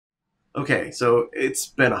Okay, so it's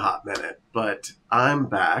been a hot minute, but I'm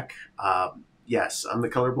back. Yes, I'm the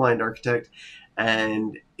colorblind architect,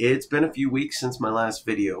 and it's been a few weeks since my last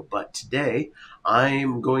video, but today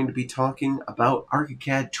I'm going to be talking about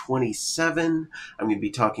Archicad 27. I'm going to be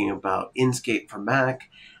talking about Enscape for Mac,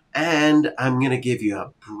 and I'm going to give you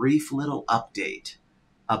a brief little update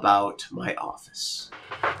about my office.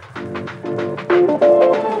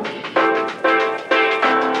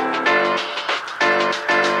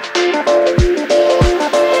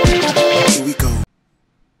 Here we go.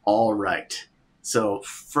 All right. So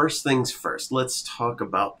first things first, let's talk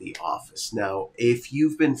about the office. Now, if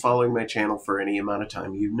you've been following my channel for any amount of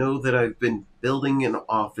time, you know that I've been building an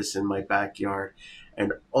office in my backyard,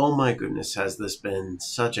 and oh my goodness, has this been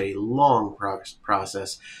such a long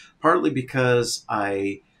process, partly because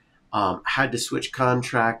I had to switch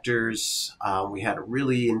contractors. We had a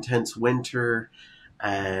really intense winter,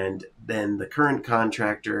 and then the current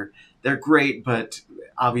contractor, they're great, but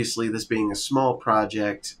obviously this being a small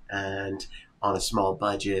project and on a small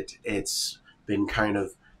budget, it's been kind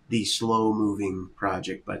of the slow moving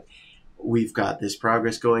project. But we've got this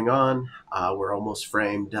progress going on. We're almost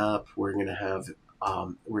framed up. We're gonna have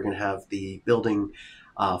the building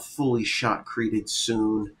fully shotcreted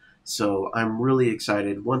soon. So I'm really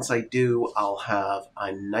excited. Once I do, I'll have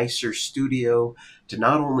a nicer studio to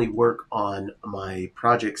not only work on my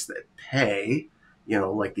projects that pay,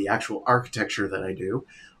 like the actual architecture that I do,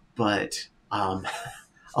 but I'll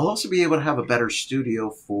also be able to have a better studio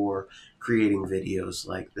for creating videos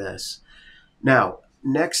like this. Now,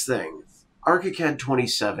 next thing, Archicad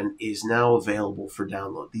 27 is now available for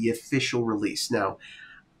download, the official release. Now,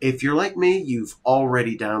 if you're like me, you've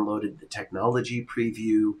already downloaded the technology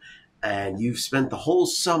preview and you've spent the whole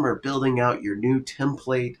summer building out your new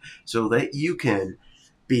template so that you can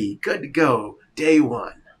be good to go day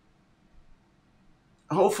one.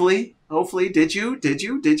 Hopefully, did you?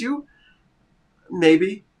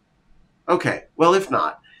 Maybe. Okay, well, if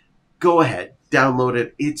not, go ahead, download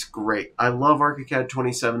it. It's great. I love Archicad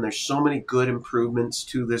 27. There's so many good improvements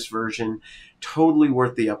to this version. Totally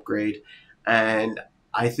worth the upgrade. And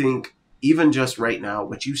I think even just right now,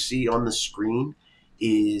 what you see on the screen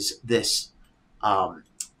is this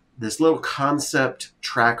little concept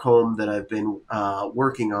track home that I've been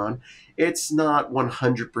working on. It's not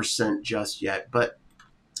 100% just yet, but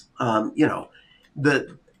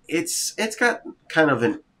the it's got kind of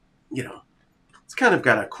an it's kind of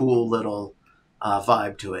got a cool little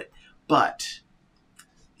vibe to it. But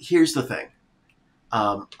here's the thing.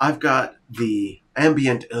 I've got the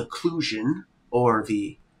ambient occlusion, or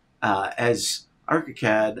the, as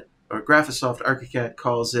Archicad, or Graphisoft Archicad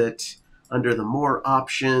calls it, under the more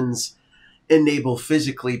options, enable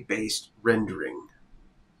physically based rendering.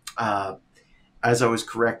 As I was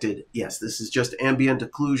corrected, yes, this is just ambient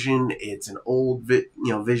occlusion. It's an old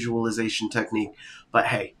visualization technique. But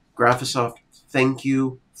hey, Graphisoft, thank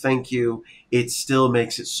you. It still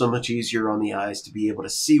makes it so much easier on the eyes to be able to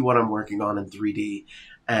see what I'm working on in 3D,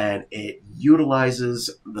 and it utilizes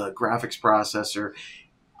the graphics processor.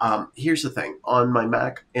 Here's the thing: on my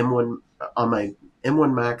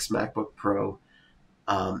M1 Max MacBook Pro,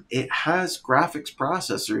 it has graphics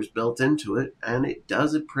processors built into it, and it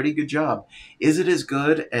does a pretty good job. Is it as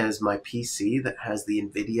good as my PC that has the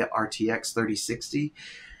NVIDIA RTX 3060?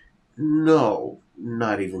 No,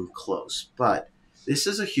 not even close. But this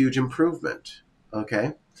is a huge improvement,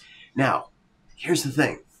 okay? Now, here's the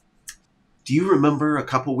thing. Do you remember a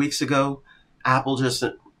couple weeks ago, Apple just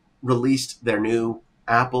released their new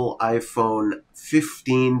Apple iPhone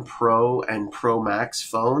 15 Pro and Pro Max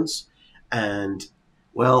phones? And,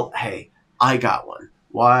 well, hey, I got one.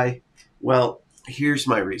 Why? Well, here's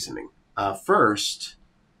my reasoning. First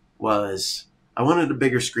was I wanted a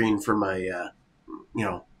bigger screen for my,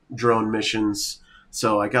 drone missions,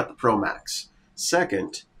 so I got the Pro Max.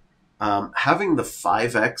 Second, having the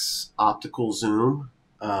 5x optical zoom,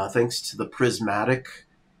 thanks to the prismatic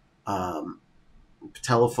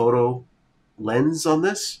telephoto lens on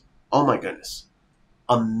this, oh my goodness,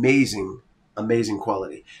 amazing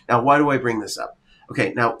quality. Now, why do I bring this up?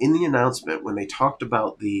 Okay, now in the announcement, when they talked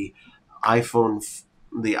about the iPhone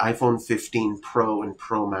 15 Pro and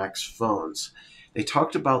Pro Max phones, they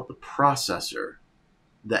talked about the processor.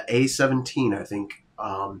 The A17, I think,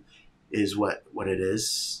 is what it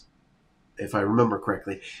is, if I remember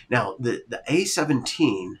correctly. Now, the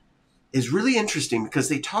A17 is really interesting because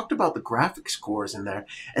they talked about the graphics cores in there,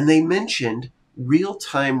 and they mentioned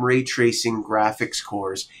real-time ray tracing graphics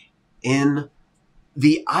cores in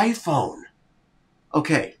the iPhone.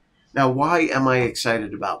 Okay, now why am I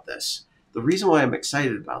excited about this? The reason why I'm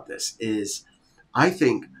excited about this is I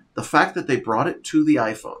think the fact that they brought it to the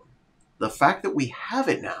iPhone, the fact that we have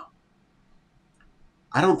it now,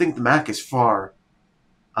 I don't think the Mac is far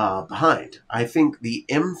behind. I think the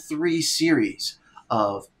M3 series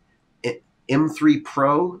of M3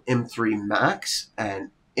 Pro, M3 Max,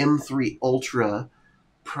 and M3 Ultra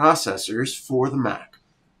processors for the Mac,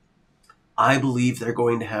 I believe they're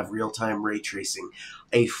going to have real-time ray tracing.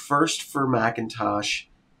 A first for Macintosh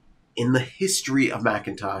in the history of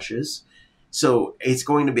Macintoshes. So it's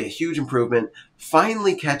going to be a huge improvement.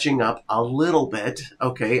 Finally catching up a little bit.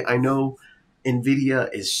 Okay, I know NVIDIA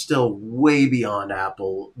is still way beyond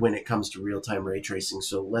Apple when it comes to real-time ray tracing,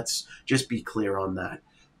 so let's just be clear on that.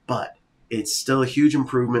 But it's still a huge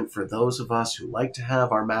improvement for those of us who like to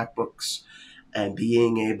have our MacBooks and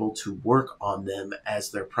being able to work on them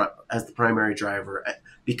as as the primary driver,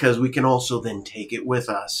 because we can also then take it with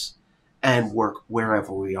us and work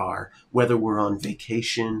wherever we are, whether we're on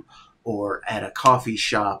vacation or at a coffee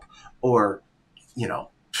shop or, you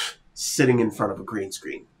know, sitting in front of a green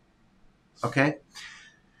screen. Okay?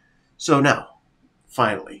 So now,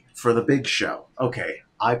 finally, for the big show. Okay,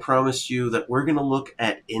 I promised you that we're going to look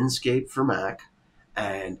at Enscape for Mac.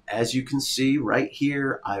 And as you can see right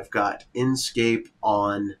here, I've got Enscape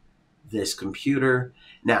on this computer.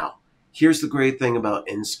 Now, here's the great thing about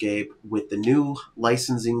Enscape. With the new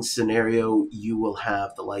licensing scenario, you will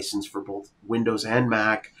have the license for both Windows and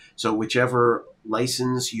Mac. So whichever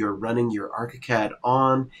license you're running your Archicad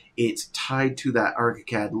on, it's tied to that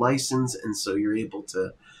Archicad license, and so you're able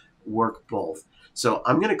to work both. So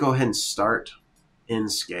I'm going to go ahead and start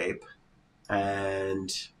Enscape.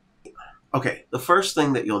 And okay, the first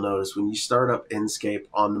thing that you'll notice when you start up Enscape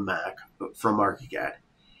on the Mac from Archicad,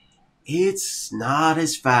 it's not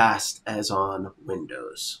as fast as on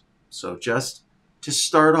Windows. So just to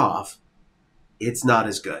start off, it's not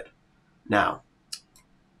as good. Now,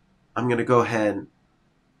 I'm going to go ahead and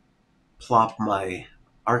plop my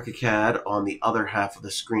Archicad on the other half of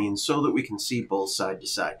the screen so that we can see both side to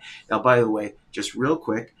side. Now, by the way, just real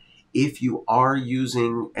quick, if you are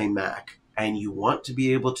using a Mac and you want to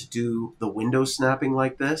be able to do the window snapping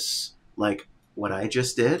like this, like what I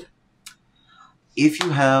just did, if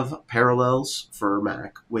you have Parallels for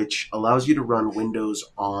Mac, which allows you to run Windows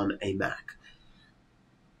on a Mac,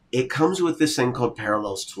 it comes with this thing called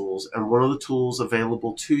Parallels Tools, and one of the tools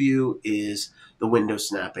available to you is the window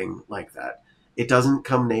snapping like that. It doesn't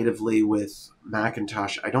come natively with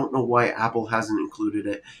Macintosh. I don't know why Apple hasn't included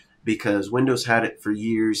it, because Windows had it for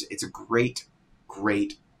years. It's a great,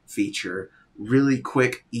 great feature. Really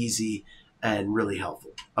quick, easy, and really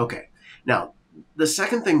helpful. Okay, now, the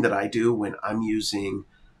second thing that I do when I'm using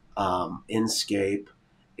Enscape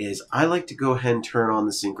is I like to go ahead and turn on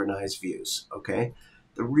the synchronized views, okay?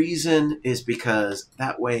 The reason is because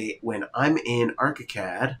that way when I'm in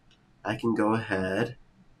Archicad, I can go ahead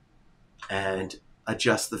and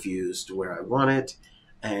adjust the views to where I want it.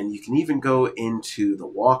 And you can even go into the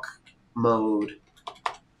walk mode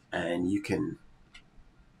and you can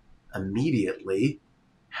immediately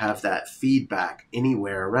have that feedback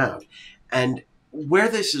anywhere around. And where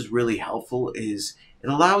this is really helpful is it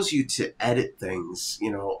allows you to edit things,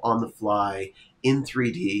 you know, on the fly in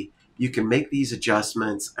 3D. You can make these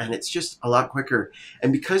adjustments and it's just a lot quicker.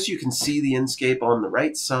 And because you can see the Enscape on the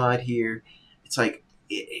right side here, it's like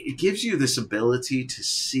it gives you this ability to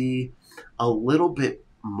see a little bit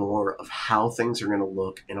more of how things are going to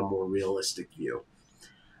look in a more realistic view.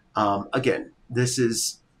 Again, this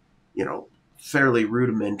is, you know, fairly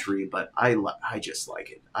rudimentary, but I just like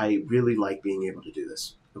it. I really like being able to do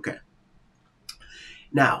this. Okay.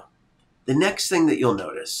 Now, the next thing that you'll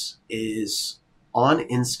notice is on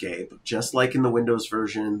Enscape, just like in the Windows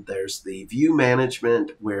version, there's the view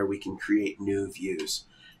management where we can create new views.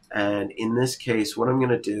 And in this case, what I'm going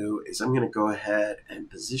to do is I'm going to go ahead and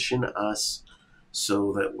position us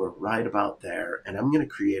so that we're right about there. And I'm going to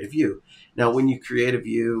create a view. Now, when you create a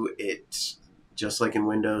view, it's just like in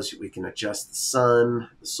Windows, we can adjust the sun,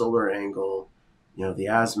 the solar angle, you know, the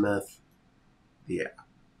azimuth, the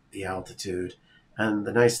altitude. And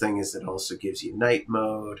the nice thing is it also gives you night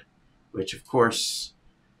mode, which of course,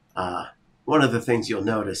 one of the things you'll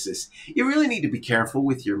notice is you really need to be careful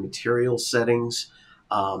with your material settings.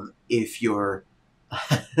 If your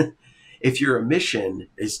if your emission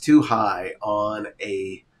is too high on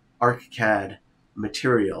a Archicad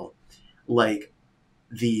material, like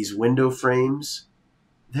these window frames,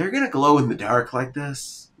 they're going to glow in the dark like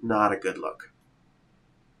this. Not a good look.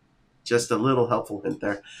 Just a little helpful hint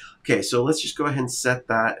there. Okay, so let's just go ahead and set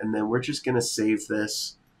that, and then we're just going to save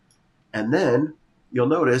this. And then you'll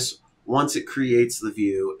notice once it creates the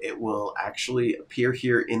view, it will actually appear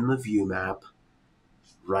here in the view map,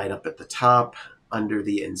 right up at the top under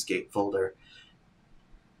the Enscape folder.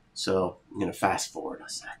 So I'm going to fast forward a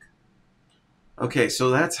sec. Okay,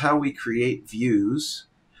 so that's how we create views.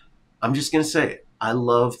 I'm just going to say it. I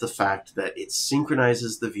love the fact that it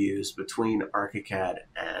synchronizes the views between Archicad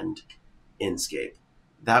and Enscape.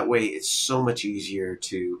 That way it's so much easier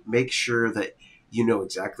to make sure that you know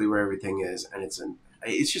exactly where everything is, and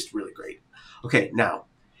it's just really great. Okay, now,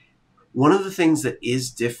 one of the things that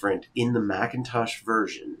is different in the Macintosh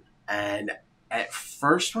version, and at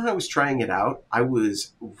first when I was trying it out, I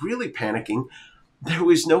was really panicking. There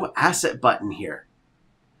was no asset button here.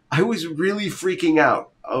 I was really freaking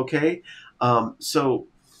out, okay? So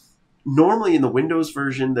normally in the Windows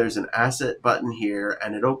version, there's an asset button here,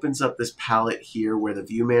 and it opens up this palette here where the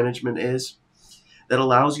view management is that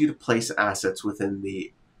allows you to place assets within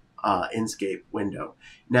the Enscape window.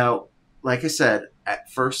 Now, like I said, at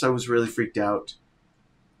first I was really freaked out.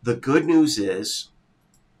 The good news is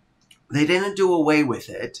they didn't do away with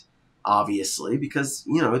it, obviously, because,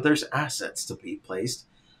 you know, there's assets to be placed.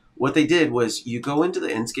 What they did was you go into the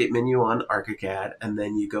Enscape menu on Archicad, and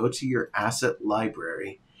then you go to your asset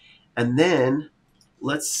library, and then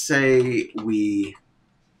let's say we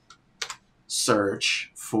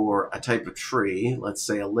search for a type of tree, let's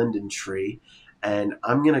say a linden tree, and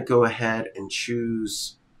I'm going to go ahead and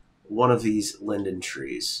choose one of these linden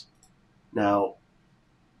trees. Now,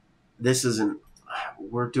 this isn't,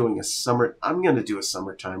 we're doing a summer, I'm going to do a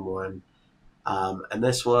summertime one. And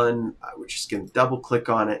this one, we're just going to double click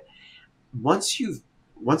on it. Once you've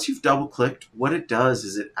double clicked, what it does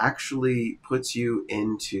is it actually puts you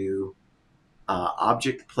into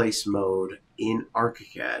object place mode in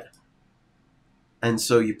Archicad. And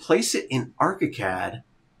so you place it in Archicad,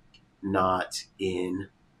 not in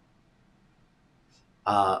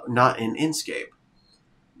Enscape.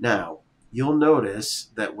 Now, you'll notice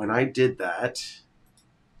that when I did that,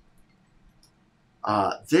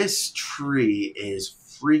 this tree is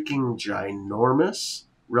freaking ginormous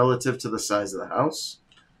relative to the size of the house.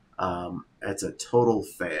 It's a total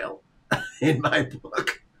fail in my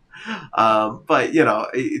book. But, you know,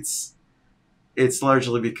 it's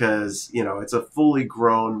largely because, you know, it's a fully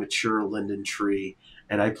grown, mature linden tree,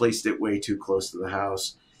 and I placed it way too close to the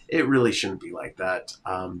house. It really shouldn't be like that.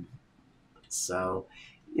 So,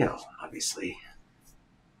 you know, obviously.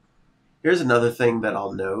 Here's another thing that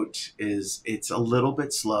I'll note is it's a little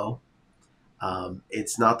bit slow.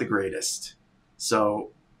 It's not the greatest.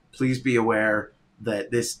 So please be aware that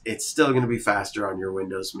it's still going to be faster on your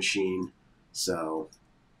Windows machine. So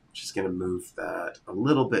I'm just going to move that a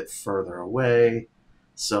little bit further away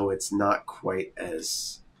so it's not quite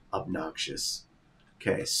as obnoxious.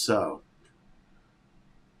 Okay, so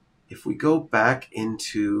if we go back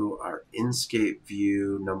into our Enscape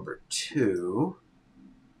view number 2,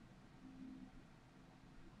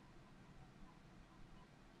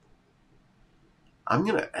 I'm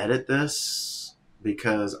going to edit this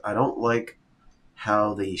because I don't like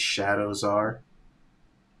how the shadows are.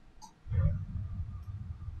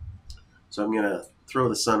 So I'm going to throw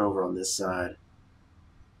the sun over on this side.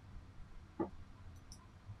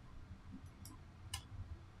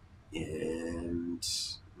 And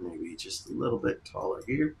maybe just a little bit taller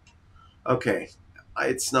here. Okay,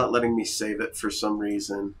 it's not letting me save it for some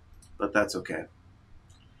reason, but that's okay.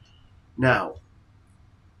 Now,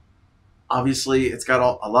 obviously, it's got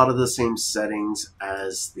a lot of the same settings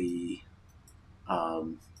as the.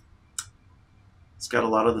 It's got a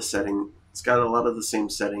lot of the same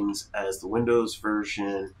settings as the Windows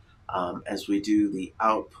version. As we do the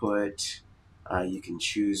output, you can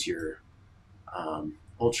choose your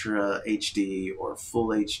Ultra HD or Full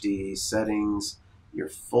HD settings, your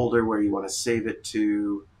folder where you want to save it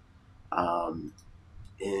to.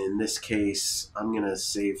 In this case, I'm going to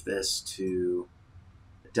save this to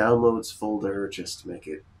the Downloads folder just to make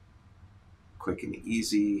it quick and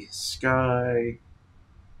easy. Sky.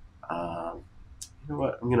 You know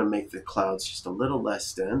what? I'm going to make the clouds just a little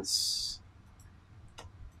less dense.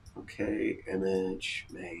 Okay, image,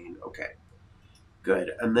 main. Okay,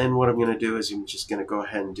 good. And then what I'm going to do is I'm just going to go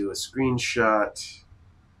ahead and do a screenshot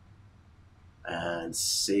and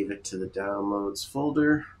save it to the Downloads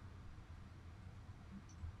folder.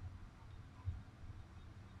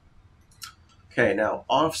 Okay, now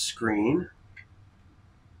off screen.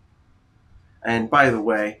 And by the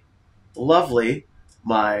way, lovely,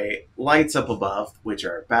 my lights up above, which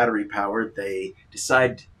are battery powered, they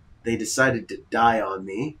decided to die on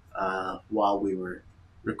me while we were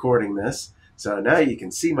recording this. So now you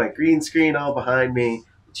can see my green screen all behind me.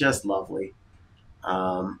 Just lovely.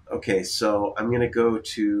 Okay, so I'm going to go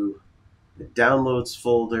to the Downloads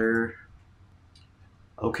folder.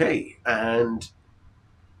 Okay, and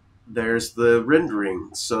there's the rendering.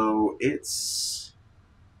 So it's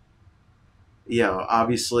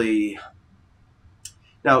obviously,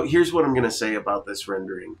 now here's what I'm going to say about this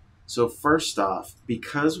rendering. So first off,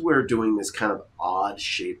 because we're doing this kind of odd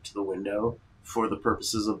shape to the window for the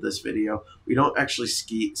purposes of this video, we don't actually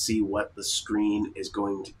see what the screen is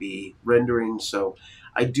going to be rendering. So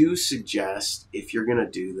I do suggest, if you're going to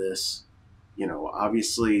do this,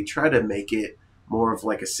 obviously try to make it more of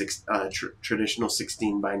like a traditional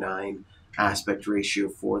 16:9 aspect ratio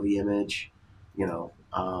for the image.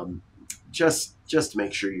 Just to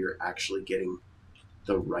make sure you're actually getting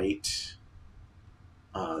the right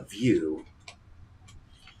view.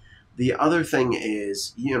 The other thing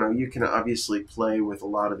is, you can obviously play with a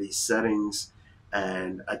lot of these settings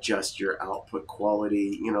and adjust your output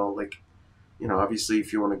quality. Obviously,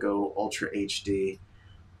 if you want to go Ultra HD,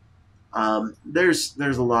 there's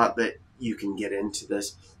a lot that you can get into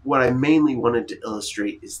this. What I mainly wanted to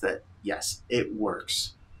illustrate is that yes, it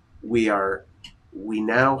works. We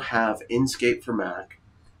now have Enscape for Mac.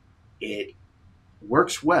 It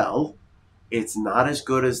works well. It's not as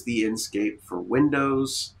good as the Enscape for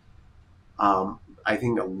Windows. I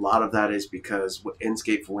think a lot of that is because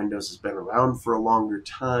Enscape for Windows has been around for a longer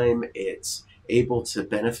time. It's able to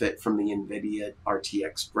benefit from the NVIDIA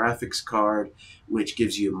RTX graphics card, which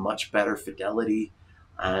gives you much better fidelity.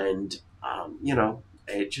 And,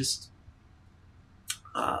 it just,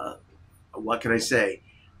 what can I say?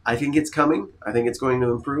 I think it's coming. I think it's going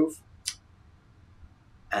to improve.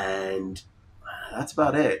 And that's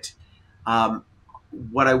about it.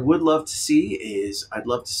 What I would love to see is I'd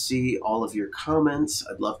love to see all of your comments.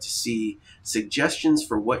 I'd love to see suggestions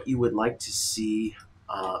for what you would like to see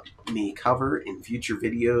me cover in future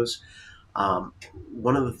videos.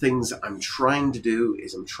 One of the things I'm trying to do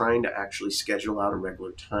is I'm trying to actually schedule out a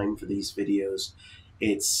regular time for these videos.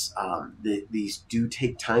 It's these do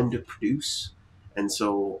take time to produce, and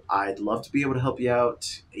so I'd love to be able to help you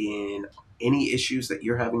out in any issues that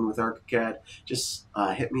you're having with Archicad. Just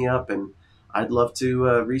hit me up, and I'd love to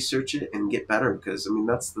research it and get better, because I mean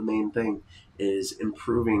that's the main thing, is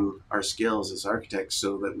improving our skills as architects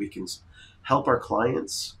so that we can help our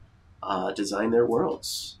clients design their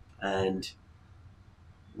worlds. And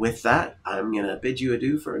with that, I'm going to bid you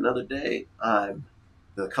adieu for another day. I'm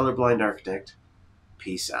the Colorblind Architect.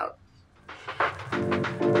 Peace out.